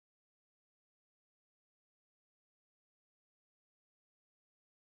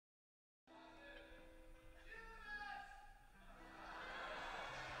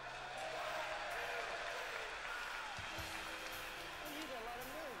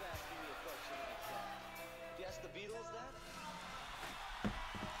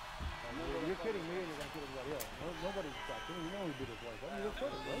kidding me and you're gonna kid everybody else. Nobody's kidding. You know he beat his wife. I mean, you're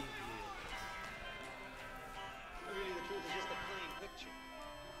kidding, right? Really, the truth is just a plain picture.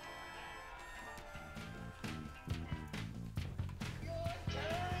 You're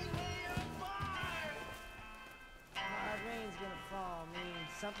tearing me apart! Rain's gonna fall. I mean,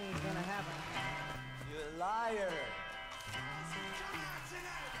 something's gonna happen. You liar!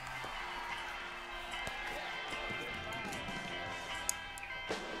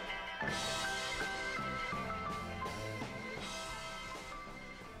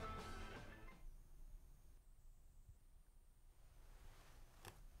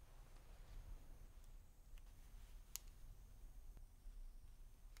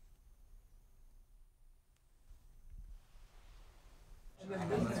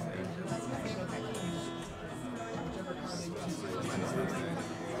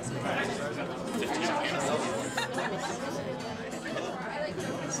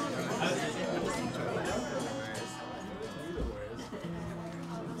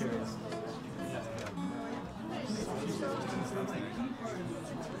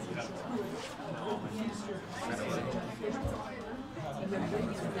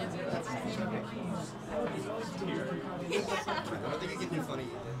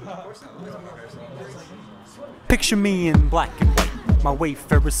 Picture me in black and white, my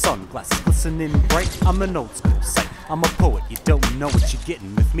Wayfarer sunglasses glistening bright. I'm an old school sight, I'm a poet, you don't know what you're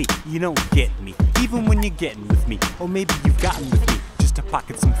getting with me. You don't get me, even when you're getting with me. Or maybe you've gotten with me, just to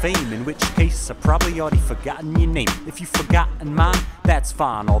pocket some fame. In which case, I've probably already forgotten your name. If you've forgotten mine, that's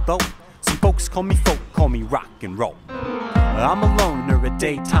fine. Although, some folks call me folk, call me rock and roll. I'm a loner, a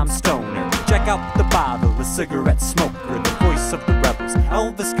daytime stoner. Check out the bottle, a cigarette smoker. The voice of the rebels,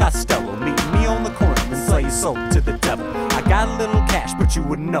 Elvis Costello. Meet me on the corner and sell your soul to the devil. I got a little cash, but you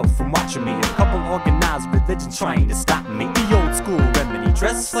wouldn't know from watching me. A couple organized religions trying to stop me. The old school remedy,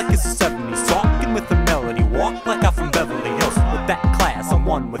 dressed like it's the 70s. Talking with a melody, walk like I'm from Beverly Hills. With that class, I'm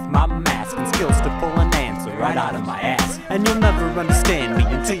one with my mask and skills to pull an answer right out of my ass. And you'll never understand me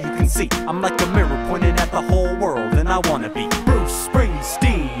until you can see I'm like a mirror pointed at the whole world, and I wanna be Bruce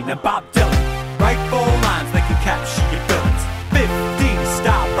Springsteen and Bob Dylan. Write 4 lines that can capture your feelings. 50s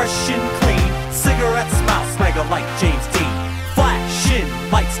style, fresh and clean. Cigarette smile, swagger like James Dean. Flashing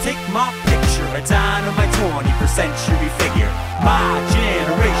lights, take my picture. A dynamite 21st century figure. My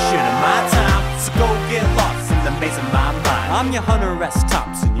generation and my time. So go get lost in the maze of my mind. I'm your Hunter S.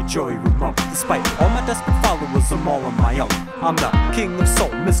 Thompson, your Joey Ramone. Despite all my desperate followers, I'm all on my own. I'm the king of soul,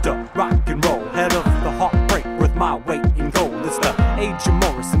 Mr. Rock and Roll. Head of the heartbreak, worth my weight in gold. It's the age of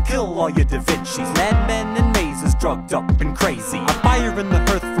Morrison, kill all your Da Vinci's. Madmen and mazes, drugged up and crazy. I fire in the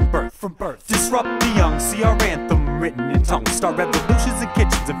earth from birth. Disrupt the young, see our anthem written in tongues. Start revolutions in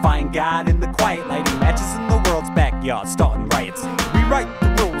kitchens and find God in the quiet. Lighting matches in the world's backyard, starting riots. Rewrite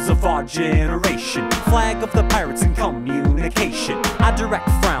the rules of our generation. Flag of the pirates in communication. I direct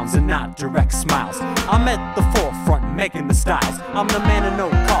frowns and not direct smiles. I'm at the forefront making the styles. I'm the man of no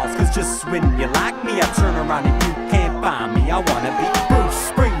cause, cause just when you like me, I turn around and you can't find me. I wanna be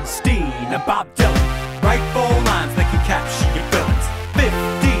Bruce Springsteen and Bob Dylan. Write 4 lines that can capture your feelings.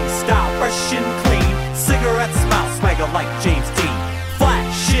 50s style, fresh and clean. Cigarette smile, swagger like James Dean.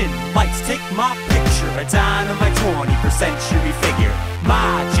 Flashing lights, take my picture. A dynamite 21st century figure.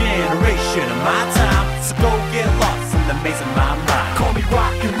 My generation and my time. So go get lost in the maze of my mind. Call me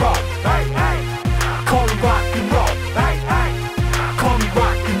rock and roll, hey, hey. Call me rock and roll, hey, hey. Call me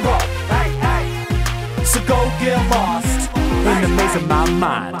rock and roll, hey, hey. So go get lost in the maze of my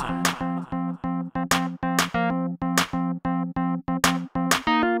mind.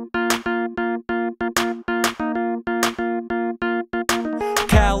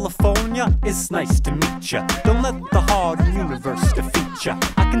 California, it's nice to meet ya. Don't let the hard universe defeat ya.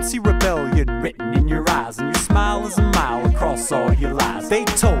 I can see rebellion written in your eyes, and your smile is a mile across all your lies. They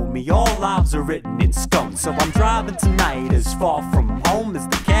told me all lives are written in stone, so I'm driving tonight as far from home as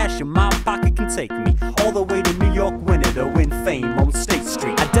the cash in my pocket can take me. All the way to New York, winner to win fame on State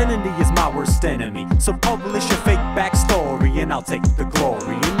Street. Identity is my worst enemy, so publish your fake backstory and I'll take the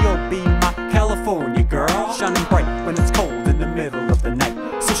glory. And you'll be my California girl, shining bright when it's cold in the middle of the night.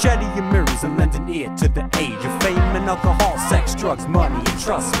 So shatter your mirrors and lend an ear to the age of fame and alcohol, sex, drugs, money, and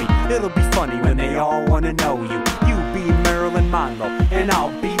trust me, it'll be funny when they all wanna know you. You be Marilyn Monroe, and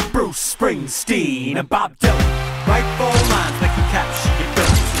I'll be Bruce Springsteen and Bob Dylan. Write 4 lines that can capture your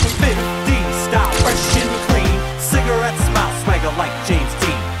feelings. 50s style, fresh and clean. Cigarette smile, swagger like James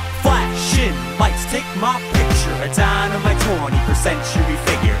Dean. Flashing lights, take my picture. A dynamite 21st century